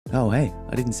Oh hey,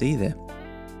 I didn't see you there.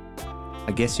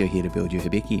 I guess you're here to build your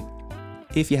Hibiki.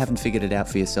 If you haven't figured it out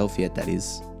for yourself yet, that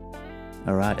is.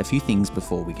 Alright, a few things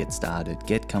before we get started.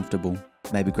 Get comfortable,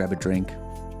 maybe grab a drink,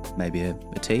 maybe a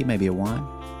tea, maybe a wine,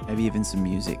 maybe even some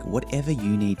music, whatever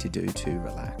you need to do to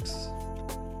relax.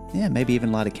 Yeah, maybe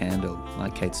even light a candle,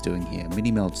 like Kate's doing here.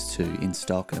 Mini melts too, in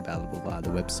stock and available via the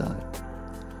website.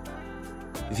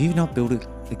 If you've not built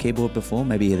a keyboard before,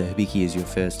 maybe the Hibiki is your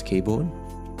first keyboard,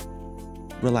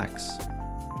 relax.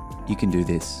 You can do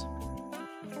this.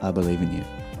 I believe in you.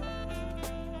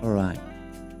 Alright,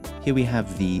 here we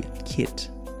have the kit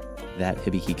that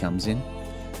Hibiki comes in.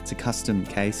 It's a custom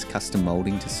case, custom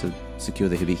molding to secure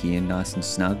the Hibiki in nice and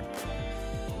snug.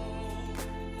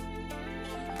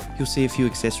 You'll see a few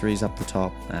accessories up the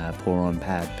top, Poron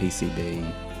pad,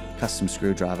 PCB, custom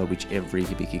screwdriver, which every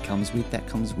Hibiki comes with. That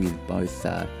comes with both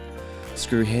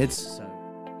screw heads.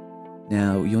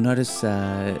 Now you'll notice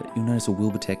a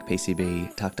Wilbertech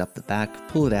PCB tucked up the back.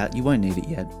 Pull it out, you won't need it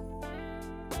yet.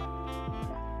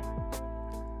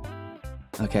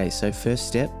 Okay, so first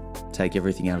step, take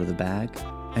everything out of the bag.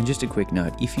 And just a quick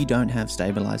note, if you don't have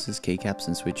stabilizers, keycaps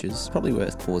and switches, it's probably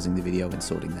worth pausing the video and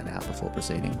sorting that out before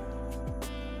proceeding.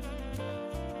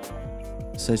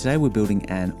 So today we're building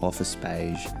an office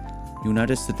beige. You'll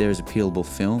notice that there is a peelable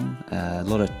film. A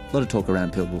lot of talk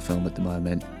around peelable film at the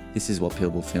moment. This is what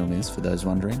peelable film is, for those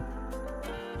wondering.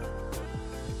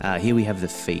 Here we have the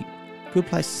feet. Good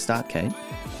place to start, Kate.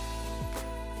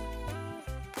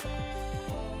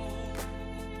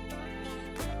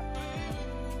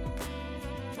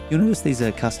 You'll notice these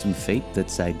are custom feet that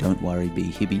say "Don't worry, be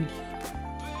HIBI."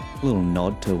 A little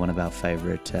nod to one of our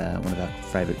favorite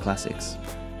classics.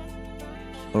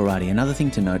 Alrighty, another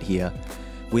thing to note here,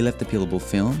 we left the peelable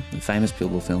film, the famous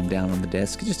peelable film, down on the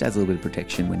desk. It just adds a little bit of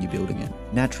protection when you're building it.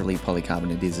 Naturally,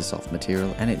 polycarbonate is a soft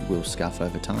material and it will scuff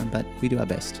over time, but we do our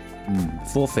best.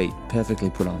 4 feet, perfectly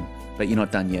put on, but you're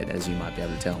not done yet, as you might be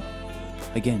able to tell.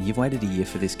 Again, you've waited a year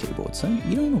for this keyboard, so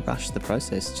you don't want to rush the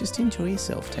process, just enjoy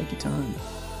yourself, take your time.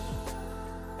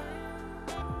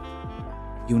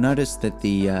 You'll notice that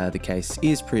the case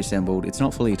is pre-assembled. It's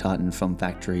not fully tightened from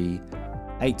factory.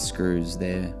 8 screws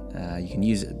there. You can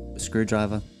use a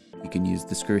screwdriver. You can use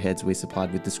the screw heads we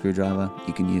supplied with the screwdriver.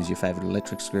 You can use your favorite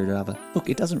electric screwdriver. Look,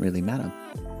 it doesn't really matter.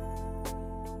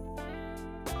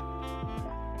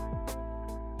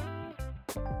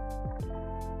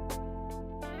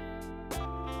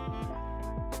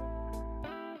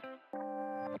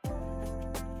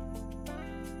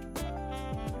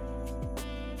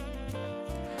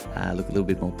 Look, a little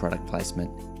bit more product placement.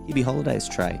 HIBI Holidays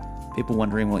tray. People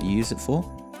wondering what you use it for?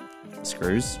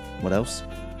 Screws. What else?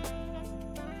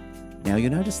 Now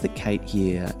you'll notice that Kate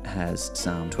here has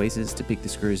some tweezers to pick the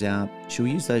screws out. She'll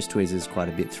use those tweezers quite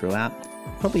a bit throughout.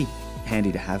 Probably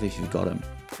handy to have if you've got them.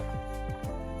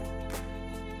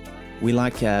 We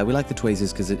like the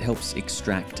tweezers because it helps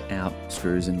extract out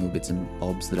screws and little bits and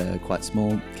bobs that are quite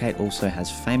small. Kate also has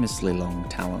famously long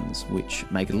talons, which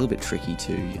make it a little bit tricky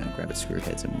to grab at screw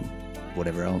heads and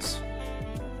whatever else.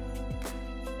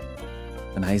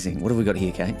 Amazing. What have we got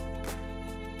here, Kate?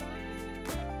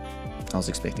 I was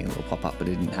expecting a little pop-up, but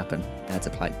it didn't happen. That's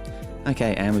a plate.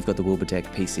 Okay, and we've got the Wilbertech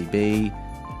PCB,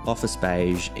 office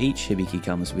beige. Each Hibiki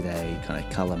comes with a kind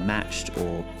of color matched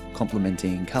or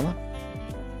complementing color.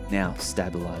 Now,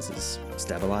 stabilizers.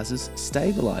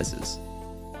 Stabilizers.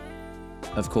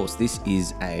 Of course, this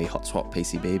is a hot swap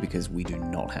PCB because we do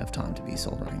not have time to be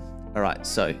soldering. Alright,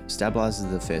 so stabilizers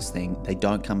are the first thing. They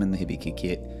don't come in the Hibiki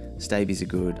kit. Staebies are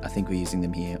good. I think we're using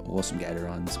them here. Awesome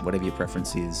Gatorons. Whatever your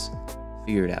preference is,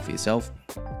 figure it out for yourself.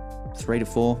 3 to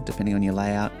 4, depending on your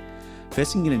layout.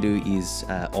 First thing you're going to do is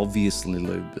obviously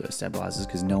lube the stabilizers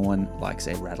because no one likes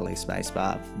a rattly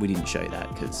spacebar. We didn't show you that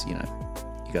because, you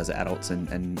guys are adults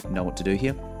and know what to do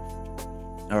here.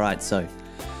 Alright, so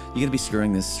you're going to be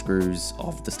screwing the screws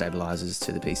of the stabilizers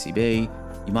to the PCB.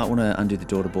 You might want to undo the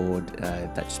daughterboard,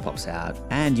 that just pops out.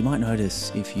 And you might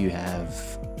notice if you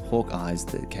have hawk eyes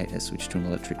that Kate has switched to an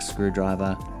electric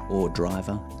screwdriver or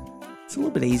driver. It's a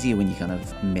little bit easier when you're kind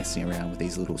of messing around with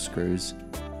these little screws.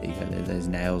 There you go, there's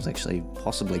nails actually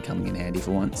possibly coming in handy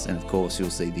for once. And of course you'll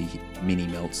see the mini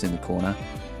melts in the corner,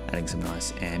 adding some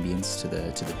nice ambience to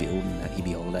the build, and that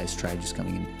HIBI Holidays tray just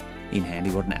coming in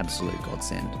handy. What an absolute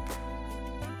godsend.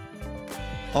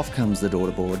 Off comes the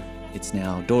daughterboard. It's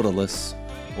now daughterless,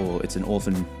 or it's an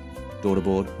orphan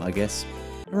daughterboard, I guess.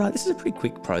 Alright, this is a pretty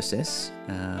quick process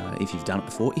if you've done it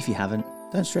before. If you haven't,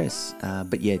 don't stress.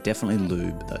 But yeah, definitely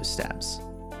lube those stabs.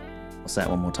 I'll say it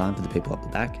one more time for the people up the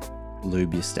back.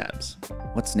 Lube your stabs.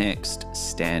 What's next?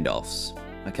 Standoffs.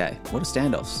 Okay, what are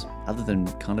standoffs? Other than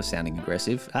kind of sounding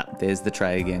aggressive. Ah, there's the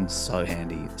tray again, so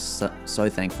handy. So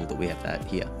thankful that we have that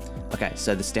here. Okay,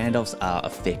 so the standoffs are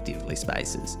effectively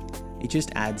spacers. It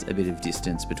just adds a bit of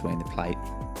distance between the plate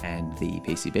and the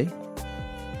PCB.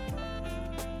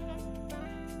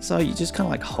 So you just kind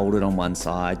of like hold it on one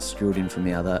side, screw it in from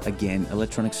the other. Again,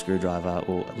 electronic screwdriver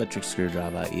or electric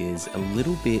screwdriver is a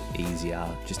little bit easier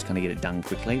just to kind of get it done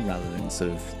quickly rather than sort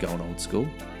of going old school.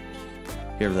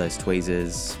 Here are those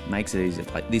tweezers, makes it easier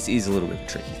to play. This is a little bit of a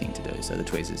tricky thing to do, so the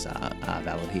tweezers are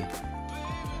valid here.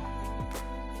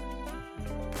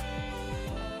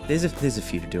 There's a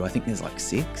few to do. I think there's like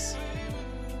 6.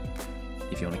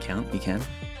 If you want to count, you can.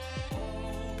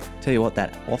 Tell you what,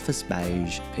 that office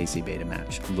beige PCB to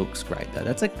match looks great though.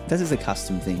 This is a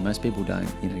custom thing. Most people don't,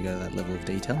 go to that level of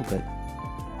detail, but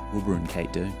Wilbur and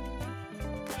Kate do.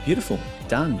 Beautiful,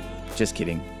 done. Just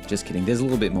kidding. There's a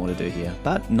little bit more to do here,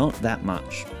 but not that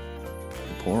much.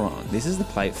 The Poron. This is the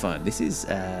plate foam. This is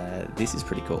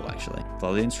pretty cool actually.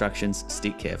 Follow the instructions.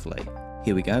 Stick carefully.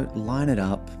 Here we go. Line it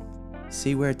up.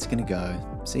 See where it's gonna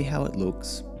go. See how it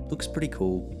looks. Looks pretty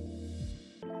cool.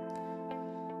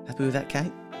 Happy with that,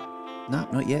 Kate? No,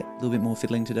 not yet. A little bit more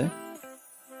fiddling to do.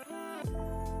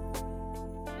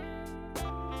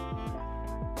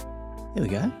 There we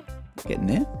go. Getting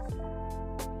there.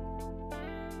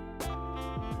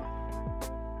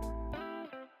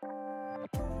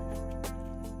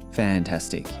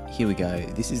 Fantastic. Here we go.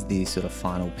 This is the sort of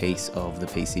final piece of the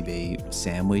PCB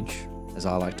sandwich, as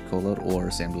I like to call it, or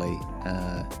assembly.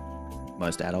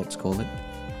 Most adults call it.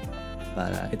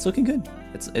 But it's looking good.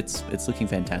 It's looking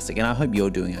fantastic, and I hope you're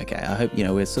doing okay. I hope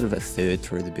we're sort of a third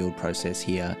through the build process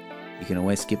here. You can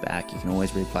always skip back. You can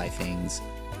always replay things.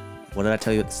 What did I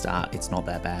tell you at the start? It's not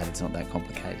that bad. It's not that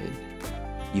complicated.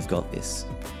 You've got this.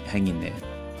 Hang in there.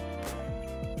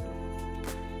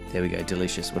 There we go.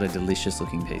 Delicious. What a delicious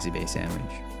looking PCB sandwich.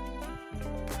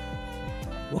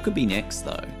 What could be next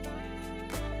though?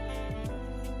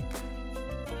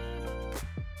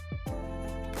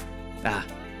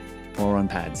 Poron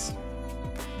pads.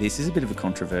 This is a bit of a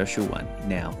controversial one.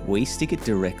 Now, we stick it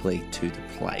directly to the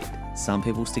plate. Some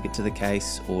people stick it to the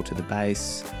case or to the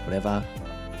base, whatever.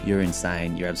 You're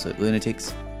insane. You're absolute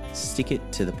lunatics. Stick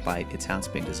it to the plate. It's how it's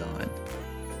been designed.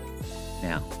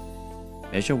 Now,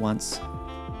 measure once,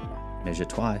 measure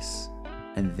twice,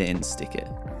 and then stick it,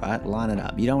 right? Line it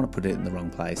up. You don't want to put it in the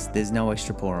wrong place. There's no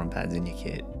extra Poron pads in your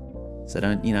kit. So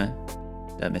don't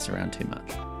mess around too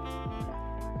much.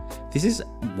 This is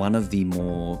one of the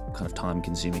more kind of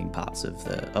time-consuming parts of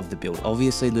the build.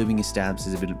 Obviously, lubing your stabs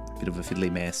is a bit of a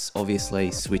fiddly mess. Obviously,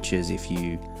 switches, if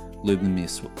you lube them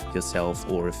yourself,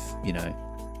 or if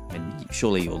and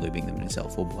surely you're lubing them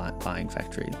yourself or buying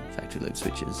factory lube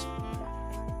switches.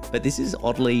 But this is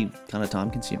oddly kind of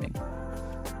time-consuming.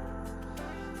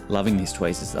 Loving these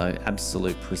tweezers though,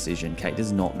 absolute precision. Kate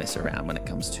does not mess around when it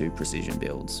comes to precision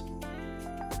builds.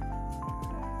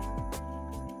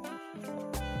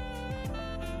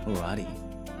 Alrighty,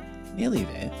 nearly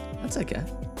there. That's okay.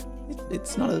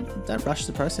 It's not don't rush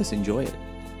the process. Enjoy it.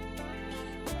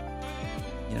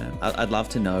 I'd love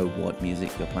to know what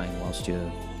music you're playing whilst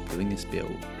you're doing this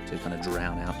build to kind of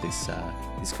drown out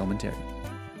this commentary.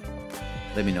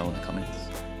 Let me know in the comments.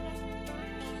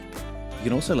 You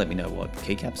can also let me know what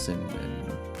keycaps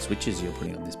and switches you're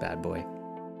putting on this bad boy.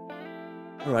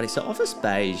 Alrighty, so Office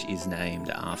Beige is named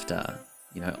after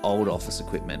old office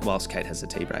equipment. Whilst Kate has a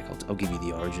tea break, I'll give you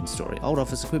the origin story. Old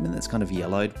office equipment that's kind of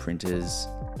yellowed, printers,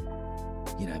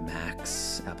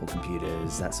 Macs, Apple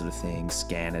computers, that sort of thing,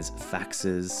 scanners,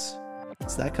 faxes.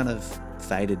 It's that kind of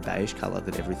faded beige color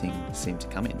that everything seemed to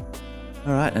come in.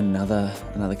 All right, another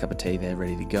cup of tea there,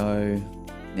 ready to go.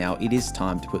 Now it is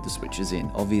time to put the switches in.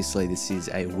 Obviously this is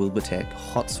a Wilbur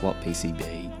hot swap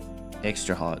PCB,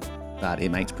 extra hot, but it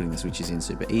makes putting the switches in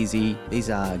super easy. These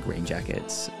are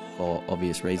Greenjackets. For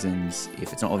obvious reasons.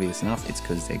 If it's not obvious enough, it's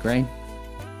because they're green.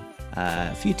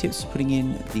 A few tips for putting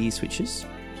in the switches.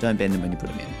 Don't bend them when you put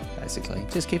them in, basically.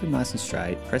 Just keep them nice and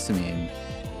straight, press them in,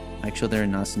 make sure they're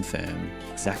nice and firm,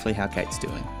 exactly how Kate's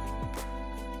doing.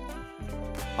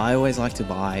 I always like to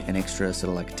buy an extra sort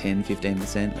of like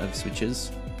 10-15% of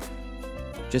switches,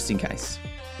 just in case,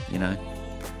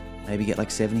 maybe get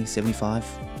like 70, 75,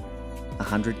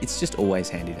 100. It's just always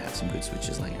handy to have some good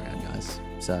switches laying around, guys.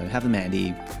 So have them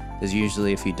handy. There's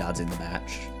usually a few duds in the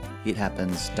batch. It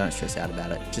happens, don't stress out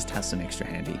about it. Just have some extra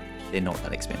handy. They're not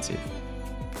that expensive.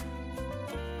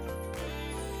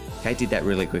 Kate did that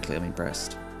really quickly, I'm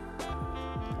impressed.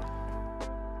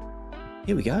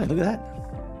 Here we go, look at that.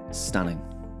 Stunning,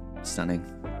 stunning.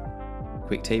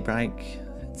 Quick tea break.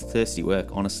 It's thirsty work,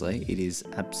 honestly. It is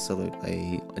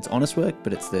absolutely, it's honest work,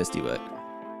 but it's thirsty work.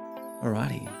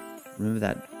 Alrighty, remember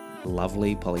that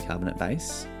lovely polycarbonate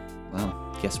base?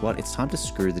 Well, guess what? It's time to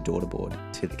screw the daughterboard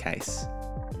to the case.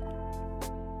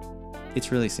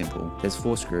 It's really simple. There's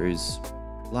 4 screws,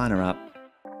 line her up,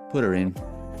 put her in,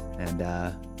 and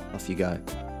off you go.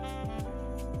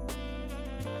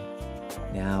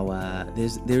 Now,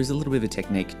 there's a little bit of a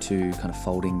technique to kind of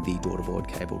folding the daughterboard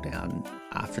cable down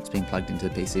after it's been plugged into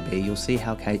the PCB. You'll see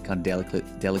how Kate kind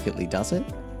of delicately does it.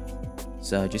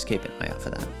 So just keep an eye out for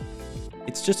that.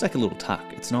 It's just like a little tuck.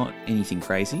 It's not anything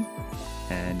crazy,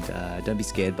 and don't be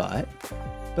scared by it.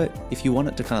 But if you want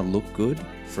it to kind of look good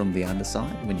from the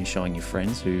underside when you're showing your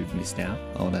friends who missed out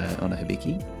on a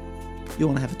Hibiki, you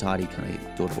want to have a tidy kind of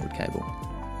daughterboard cable.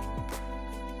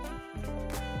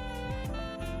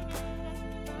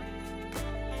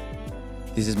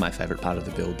 This is my favorite part of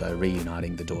the build though,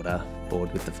 reuniting the daughter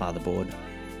board with the father board.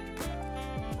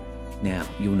 Now,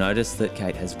 you'll notice that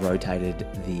Kate has rotated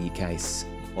the case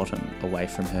bottom away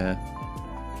from her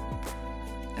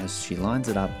as she lines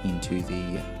it up into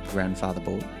the grandfather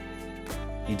board,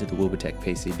 into the Wilbertech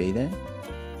PCB there.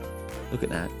 Look at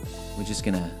that. We're just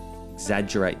gonna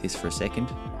exaggerate this for a second.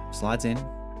 Slides in.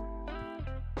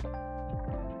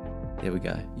 There we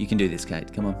go. You can do this,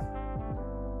 Kate. Come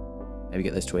on. Maybe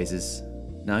get those tweezers.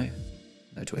 No?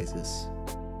 No tweezers.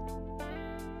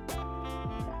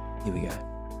 Here we go.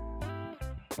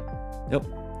 Yep,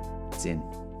 it's in.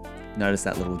 Notice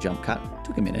that little jump cut.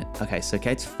 Took a minute. Okay, so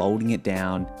Kate's folding it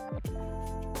down.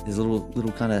 There's a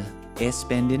little kind of air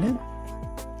spend in it.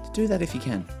 Do that if you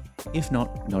can. If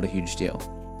not, not a huge deal.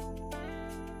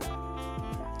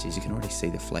 Geez, you can already see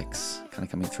the flex kind of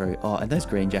coming through. Oh, and those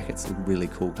green jackets look really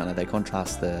cool. Kind of, they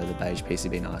contrast the beige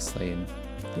PCB nicely, and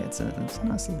yeah, it's a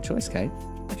nice little choice, Kate.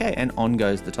 Okay, and on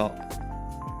goes the top.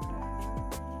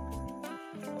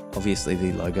 Obviously,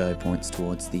 the logo points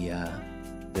towards the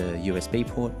USB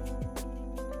port.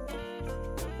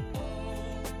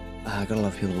 Gotta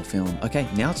love peelable film. Okay,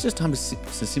 now it's just time to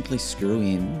simply screw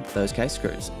in those case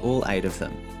screws, all 8 of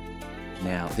them.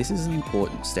 Now, this is an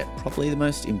important step, probably the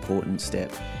most important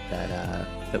step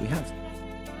that we have.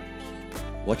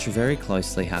 Watch very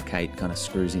closely how Kate kind of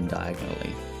screws in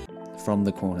diagonally from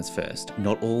the corners first.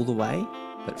 Not all the way,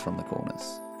 but from the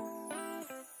corners.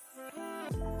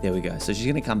 There we go. So she's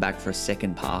gonna come back for a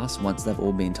second pass once they've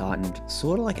all been tightened,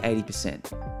 sort of like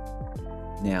 80%.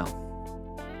 Now,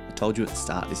 I told you at the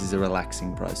start, this is a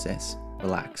relaxing process.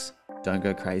 Relax. Don't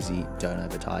go crazy. Don't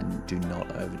over tighten. Do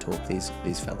not over torque these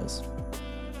fellas.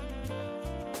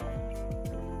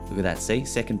 Look at that. See,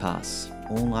 second pass.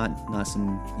 All nice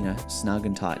and snug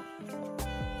and tight,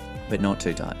 but not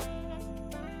too tight.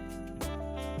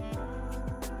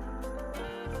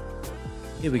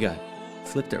 Here we go.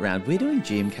 Flipped it around. We're doing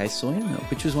GMK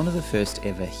Soyamilk, which was one of the first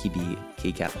ever HIBI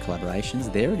keycap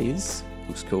collaborations. There it is.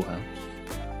 Looks cool, huh?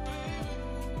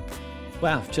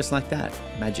 Wow, just like that.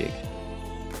 Magic.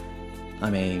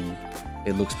 I mean,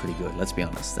 it looks pretty good. Let's be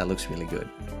honest. That looks really good.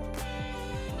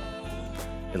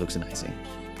 It looks amazing.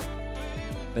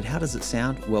 But how does it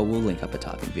sound? Well, we'll link up a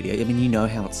typing video. I mean, you know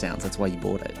how it sounds. That's why you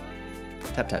bought it.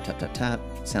 Tap, tap, tap, tap, tap.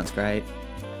 Sounds great.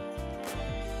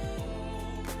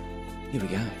 Here we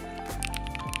go.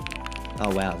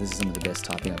 Oh wow, this is some of the best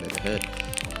typing I've ever heard.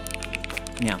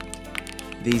 Now,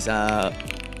 these are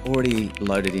already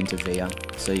loaded into VIA,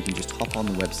 so you can just hop on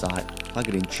the website, plug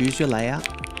it in, choose your layout,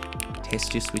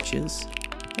 test your switches.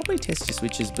 Probably test your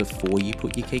switches before you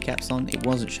put your keycaps on. It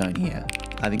wasn't shown here.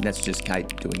 I think that's just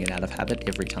Kate doing it out of habit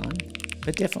every time.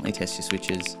 But definitely test your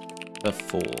switches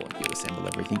before you assemble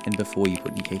everything and before you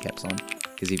put your keycaps on.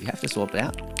 Because if you have to swap it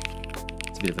out,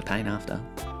 it's a bit of a pain after.